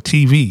 tablet, or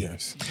TV.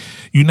 Yes.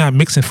 You're not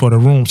mixing for the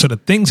room. So the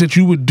things that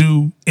you would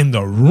do in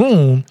the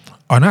room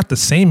are not the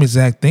same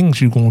exact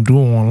things you're going to do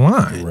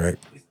online. Right.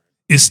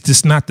 It's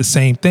just not the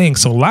same thing.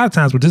 So a lot of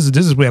times, this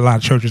is where a lot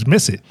of churches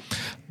miss it.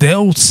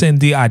 They'll send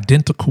the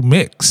identical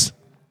mix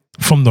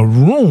from the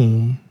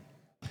room.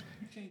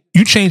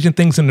 You changing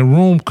things in the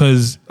room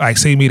because, like,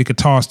 say, maybe the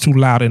guitar's too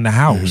loud in the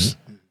house,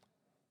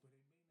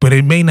 but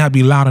it may not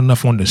be loud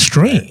enough on the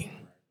stream.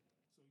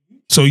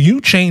 So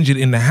you change it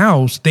in the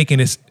house, thinking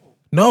it's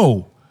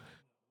no.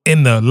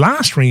 In the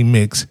live stream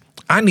mix,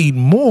 I need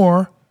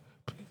more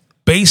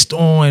based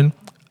on.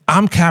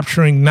 I'm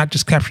capturing, not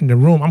just capturing the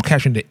room, I'm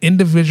capturing the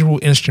individual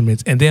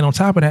instruments. And then on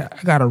top of that,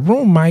 I got a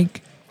room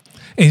mic.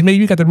 And maybe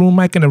you got the room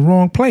mic in the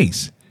wrong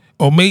place.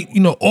 Or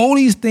maybe, all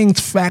these things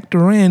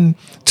factor in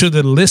to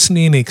the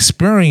listening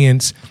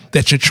experience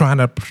that you're trying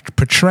to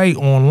portray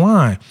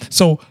online.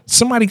 So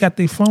somebody got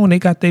their phone, they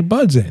got their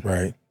buds in.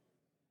 Right.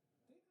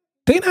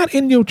 They not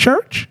in your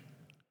church.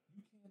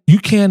 You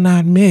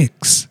cannot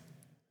mix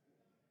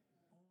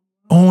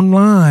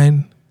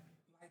online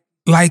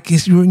like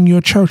it's you're in your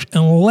church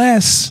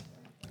unless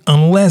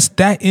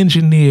that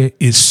engineer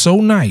is so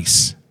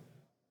nice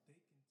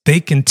they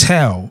can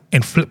tell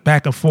and flip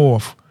back and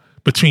forth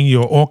between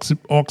your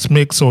aux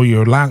mix or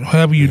your line,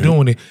 however you're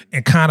doing it,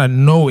 and kind of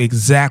know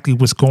exactly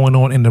what's going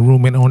on in the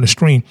room and on the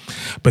stream.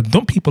 But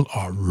them people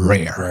are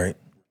rare. Right.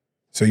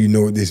 So you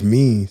know what this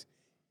means?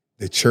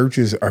 The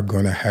churches are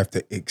going to have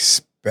to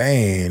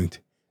expand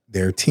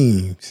their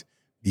teams,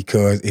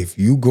 because if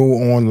you go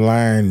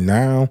online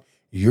now,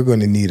 you're going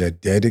to need a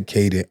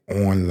dedicated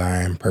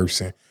online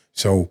person.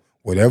 So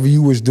whatever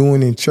you was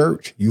doing in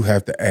church, you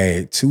have to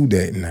add to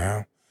that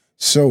now.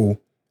 So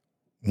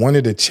one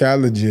of the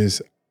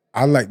challenges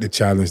I like to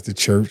challenge the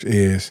church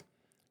is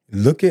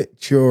look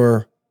at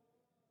your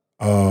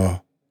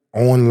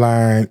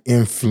online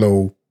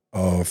inflow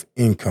of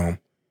income,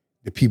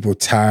 the people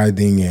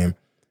tithing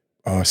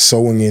and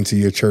sowing into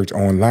your church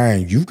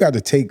online. You've got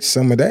to take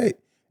some of that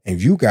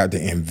and you got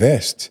to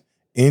invest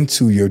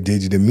into your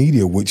digital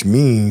media, which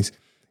means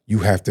you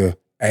have to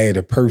add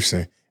a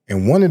person.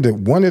 And one of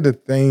the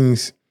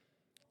things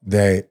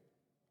that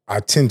I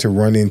tend to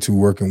run into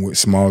working with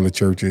smaller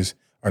churches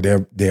are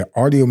their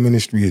audio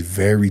ministry is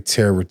very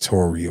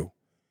territorial.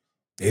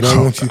 They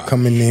don't want you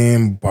coming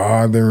in,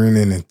 bothering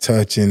and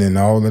touching and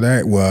all of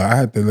that. Well, I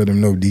have to let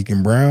them know,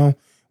 Deacon Brown,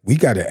 we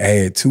got to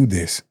add to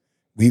this.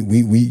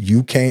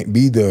 You can't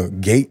be the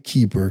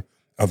gatekeeper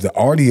of the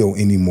audio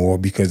anymore,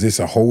 because it's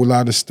a whole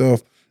lot of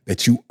stuff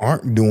that you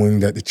aren't doing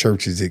that the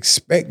church is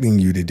expecting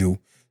you to do.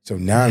 So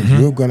now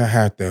you're going to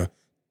have to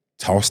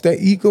toss that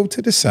ego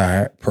to the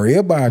side, pray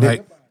about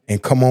it,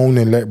 and come on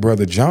and let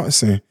Brother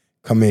Johnson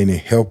come in and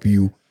help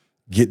you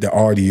get the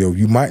audio.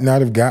 You might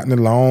not have gotten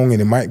along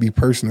and it might be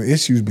personal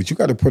issues, but you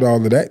got to put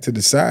all of that to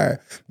the side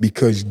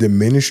because the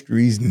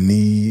ministries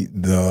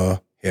need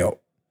the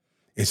help.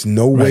 It's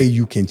no way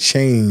you can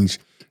change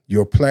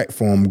your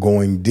platform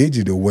going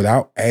digital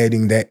without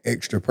adding that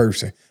extra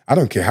person. I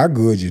don't care how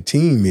good your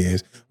team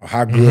is or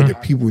how good the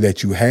people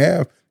that you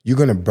have, you're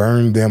going to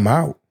burn them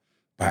out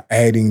by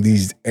adding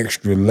these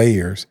extra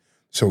layers.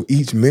 So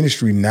each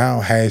ministry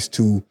now has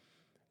to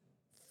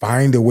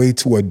find a way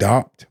to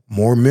adopt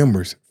more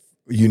members.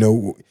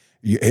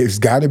 It's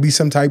got to be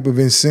some type of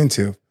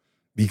incentive,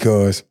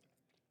 because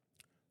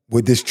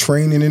with this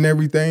training and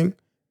everything,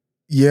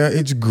 yeah,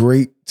 it's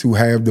great to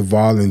have the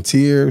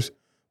volunteers,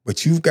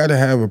 but you've got to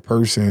have a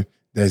person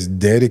that's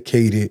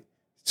dedicated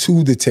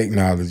to the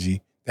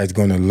technology, that's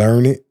going to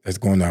learn it, that's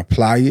going to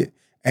apply it,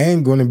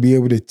 and going to be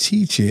able to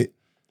teach it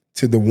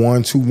to the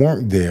ones who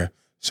weren't there.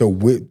 So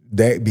with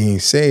that being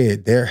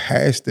said, there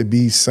has to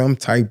be some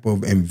type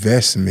of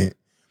investment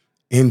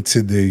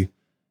into the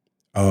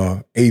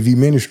AV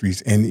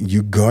ministries, and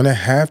you're gonna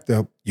have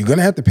to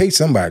pay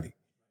somebody.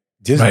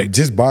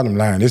 Just bottom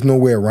line, there's no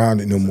way around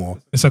it no more.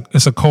 It's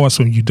a cost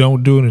when you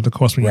don't do it, and it's a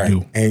cost when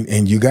you do.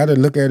 And you got to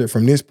look at it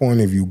from this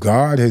point of view.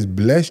 God has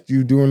blessed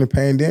you during the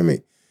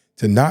pandemic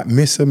to not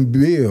miss a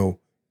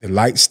bill. The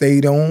light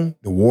stayed on,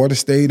 the water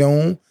stayed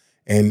on,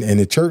 and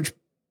the church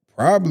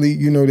probably,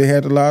 they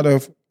had a lot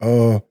of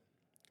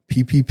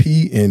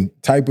PPP and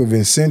type of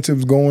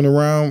incentives going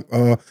around.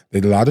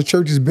 That a lot of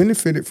churches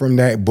benefited from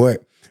that,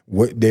 but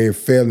what they're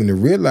failing to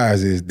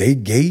realize is they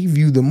gave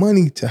you the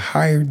money to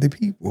hire the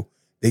people.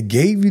 They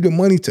gave you the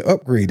money to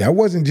upgrade. That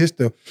wasn't just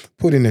to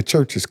put in the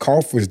church's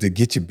coffers to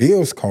get your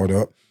bills caught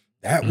up.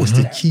 That was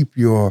to keep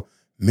your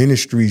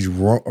ministries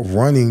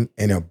running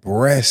and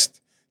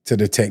abreast to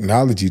the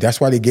technology. That's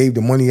why they gave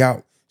the money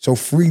out so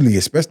freely,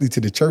 especially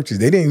to the churches.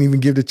 They didn't even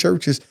give the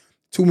churches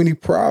too many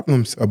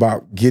problems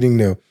about getting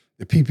the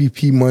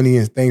PPP money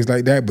and things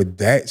like that, but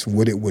that's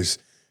what it was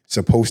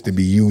supposed to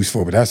be used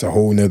for. But that's a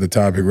whole nother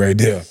topic right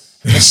there.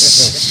 But,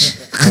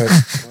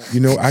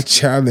 I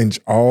challenge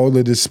all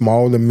of the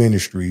smaller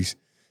ministries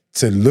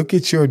to look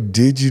at your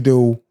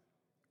digital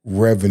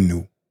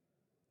revenue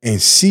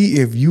and see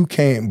if you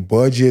can't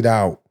budget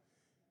out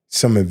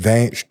some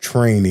advanced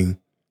training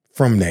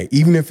from that.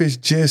 Even if it's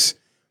just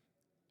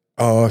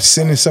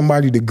sending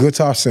somebody to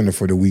Guitar Center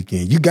for the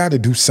weekend. You got to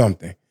do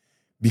something,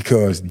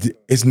 because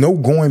it's no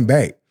going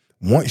back.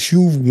 Once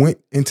you've went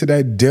into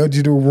that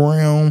digital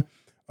realm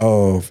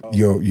of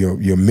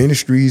your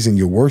ministries and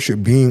your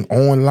worship being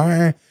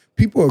online,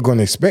 people are going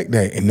to expect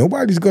that. And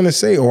nobody's going to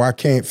say, oh, I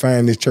can't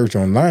find this church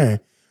online.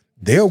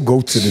 They'll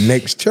go to the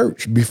next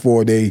church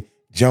before they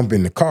jump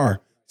in the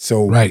car.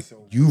 So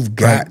you've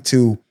got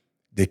to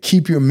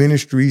keep your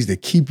ministries, to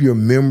keep your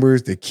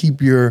members, to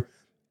keep your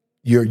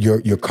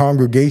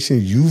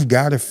congregation. You've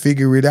got to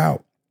figure it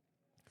out.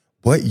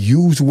 But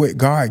use what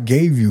God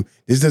gave you.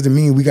 This doesn't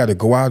mean we got to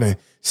go out and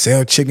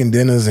sell chicken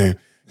dinners and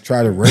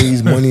try to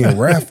raise money in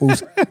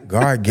raffles.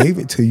 God gave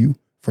it to you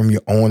from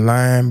your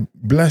online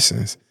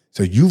blessings.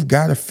 So you've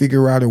got to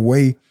figure out a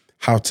way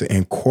how to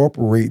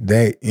incorporate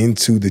that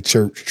into the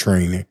church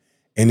training.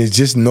 And it's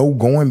just no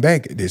going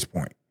back at this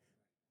point.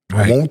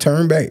 I won't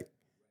turn back.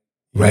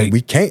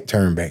 We can't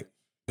turn back.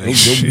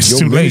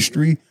 Your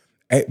ministry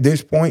at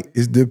this point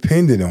is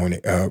dependent on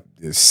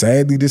it.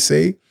 Sadly to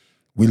say,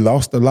 we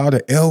lost a lot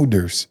of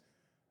elders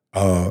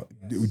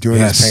during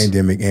this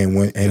pandemic,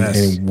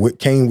 and what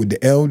came with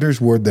the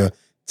elders were the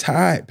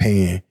tithe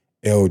paying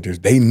elders.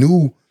 They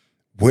knew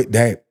what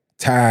that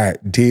tithe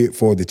did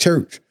for the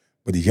church,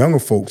 but the younger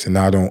folks are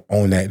not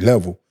on that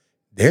level.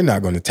 They're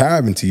not going to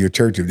tithe into your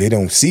church if they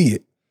don't see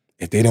it.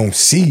 If they don't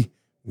see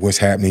what's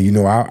happening, you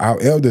know,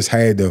 our elders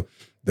had the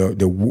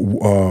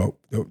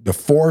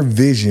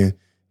forevision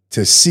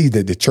to see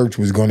that the church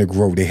was going to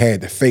grow. They had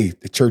the faith.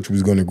 The church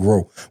was going to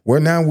grow. Well,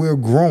 now we're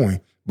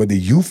growing, but the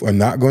youth are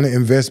not going to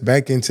invest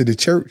back into the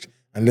church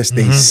unless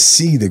they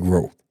see the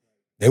growth.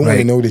 They want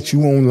to know that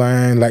you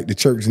online like the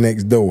church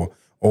next door,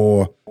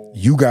 or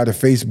you got a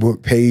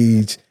Facebook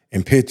page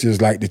and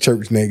pictures like the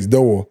church next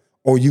door,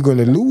 or you're going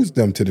to lose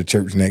them to the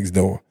church next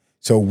door.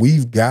 So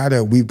we've got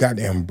to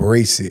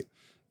embrace it.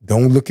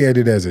 Don't look at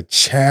it as a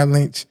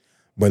challenge,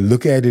 but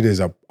look at it as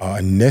a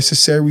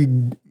necessary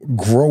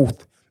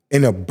growth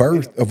and a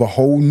birth of a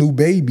whole new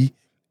baby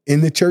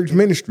in the church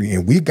ministry.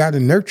 And we got to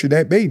nurture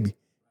that baby.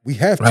 We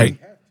have to.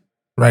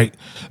 Right.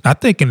 I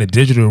think in the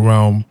digital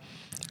realm,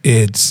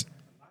 it's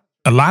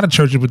a lot of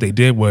churches, what they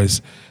did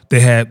was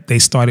they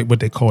started what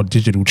they call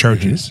digital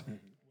churches,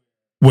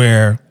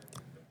 where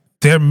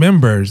their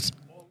members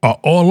are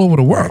all over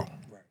the world.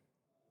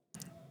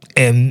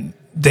 And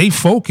they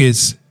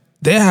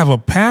have a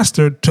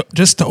pastor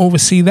just to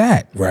oversee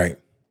that. Right.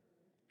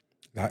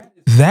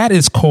 That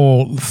is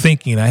called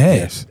thinking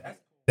ahead. Yes.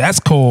 That's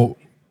called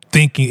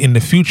thinking in the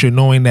future,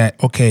 knowing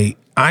that, okay,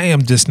 I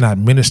am just not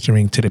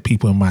ministering to the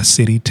people in my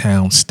city,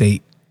 town,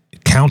 state,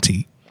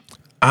 county.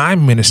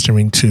 I'm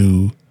ministering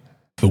to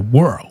the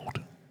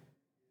world.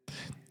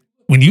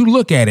 When you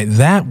look at it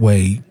that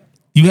way,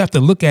 you have to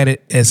look at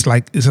it as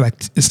it's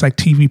like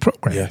TV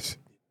programs. Yes.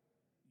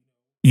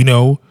 You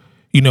know,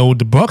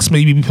 the Bucks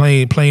may be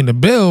playing the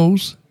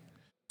Bills,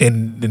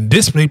 and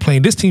this may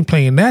playing this team,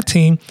 playing that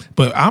team,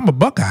 but I'm a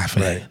Buckeye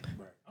fan. Right.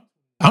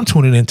 I'm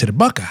tuning into the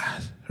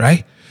Buckeyes,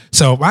 right?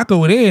 So if I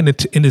go there and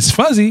it's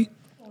fuzzy,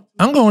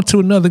 I'm going to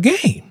another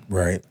game.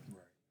 Right.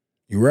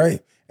 You're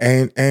right.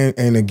 And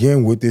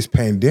again, with this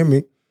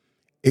pandemic,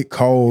 it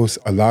caused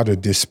a lot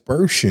of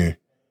dispersion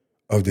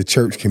of the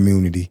church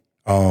community.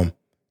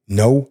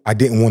 No, I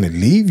didn't want to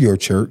leave your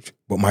church,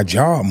 but my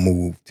job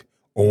moved,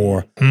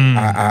 or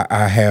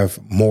I have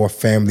more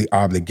family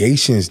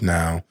obligations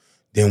now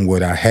than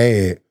what I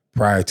had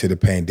prior to the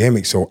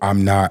pandemic. So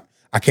I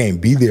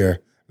can't be there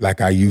like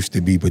I used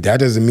to be, but that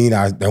doesn't mean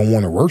I don't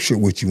want to worship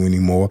with you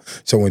anymore.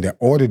 So in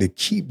order to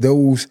keep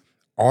those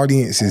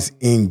audiences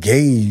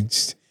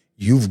engaged,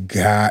 you've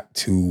got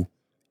to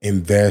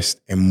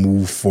invest and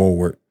move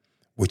forward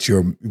with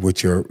your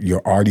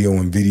audio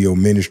and video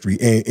ministry.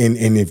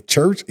 And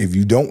if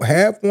you don't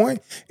have one,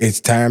 it's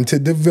time to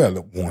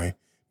develop one,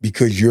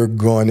 because you're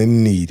gonna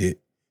need it.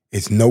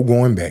 It's no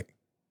going back.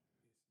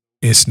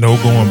 It's no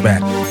going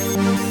back.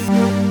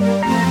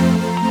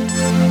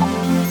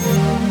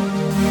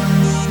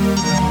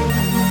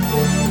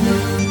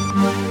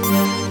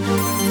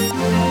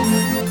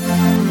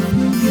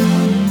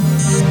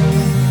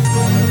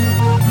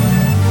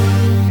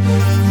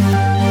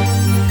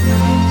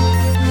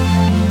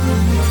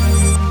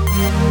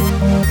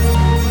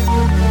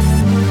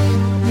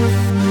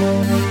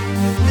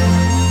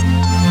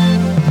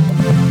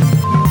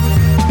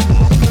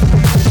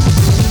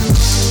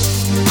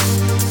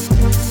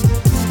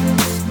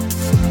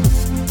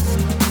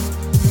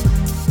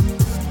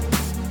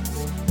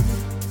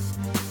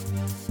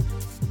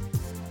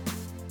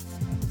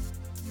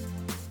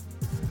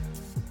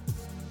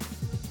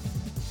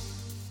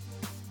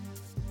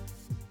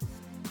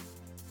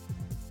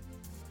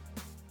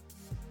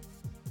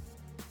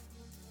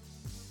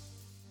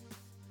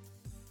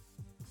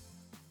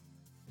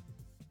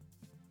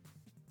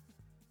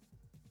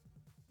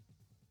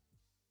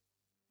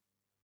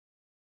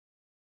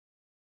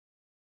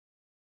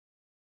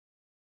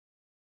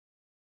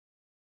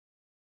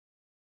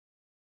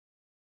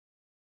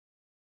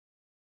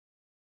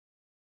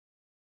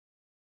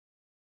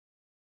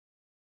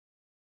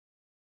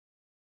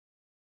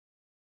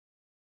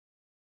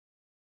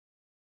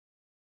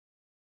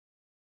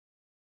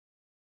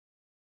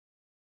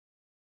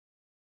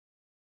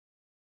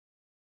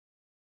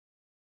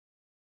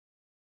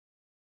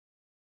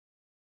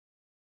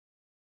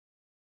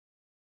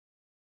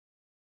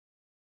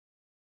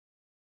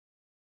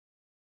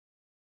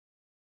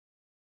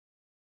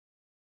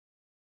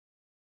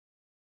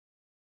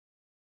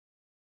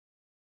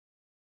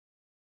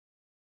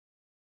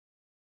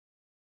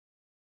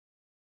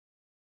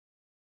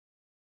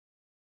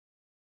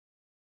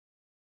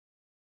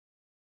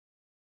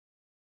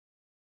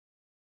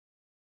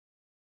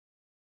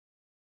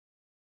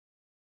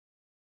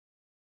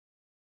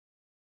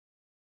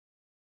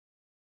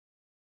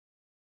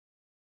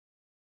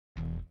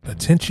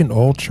 attention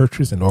all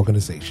churches and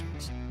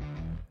organizations.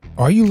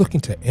 Are you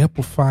looking to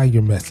amplify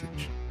your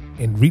message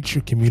and reach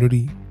your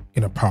community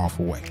in a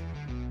powerful way?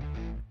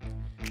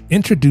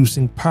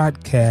 Introducing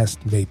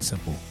Podcast Made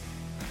Simple,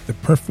 the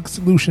perfect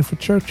solution for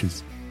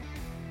churches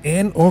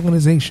and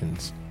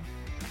organizations,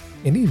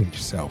 and even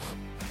yourself,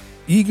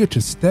 eager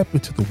to step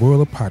into the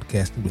world of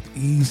podcasting with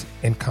ease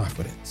and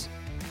confidence.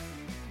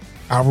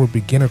 Our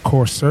beginner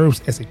course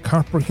serves as a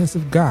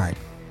comprehensive guide,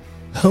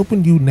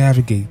 helping you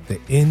navigate the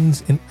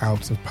ins and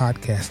outs of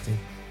podcasting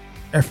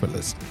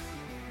effortlessly.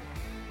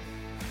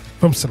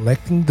 From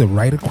selecting the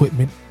right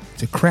equipment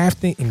to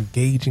crafting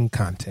engaging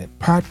content,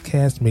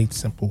 Podcast Made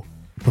Simple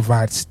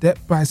provides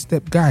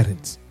step-by-step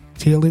guidance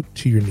tailored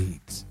to your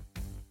needs.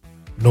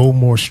 No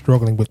more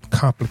struggling with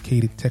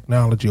complicated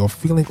technology or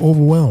feeling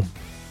overwhelmed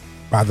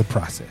by the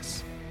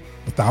process.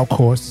 With our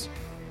course,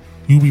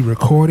 you'll be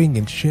recording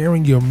and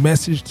sharing your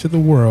message to the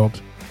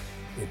world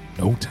in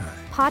no time.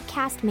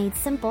 Podcast Made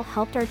Simple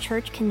helped our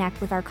church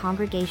connect with our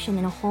congregation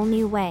in a whole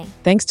new way.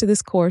 Thanks to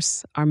this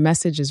course, our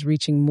message is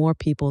reaching more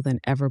people than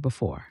ever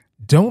before.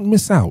 Don't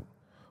miss out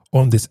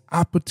on this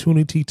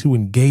opportunity to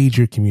engage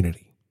your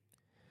community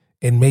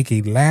and make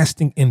a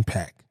lasting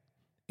impact.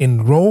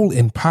 Enroll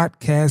in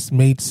Podcast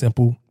Made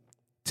Simple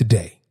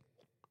today.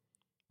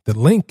 The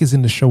link is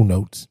in the show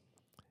notes,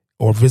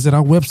 or visit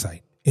our website,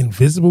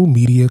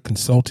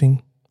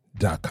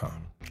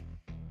 invisiblemediaconsulting.com.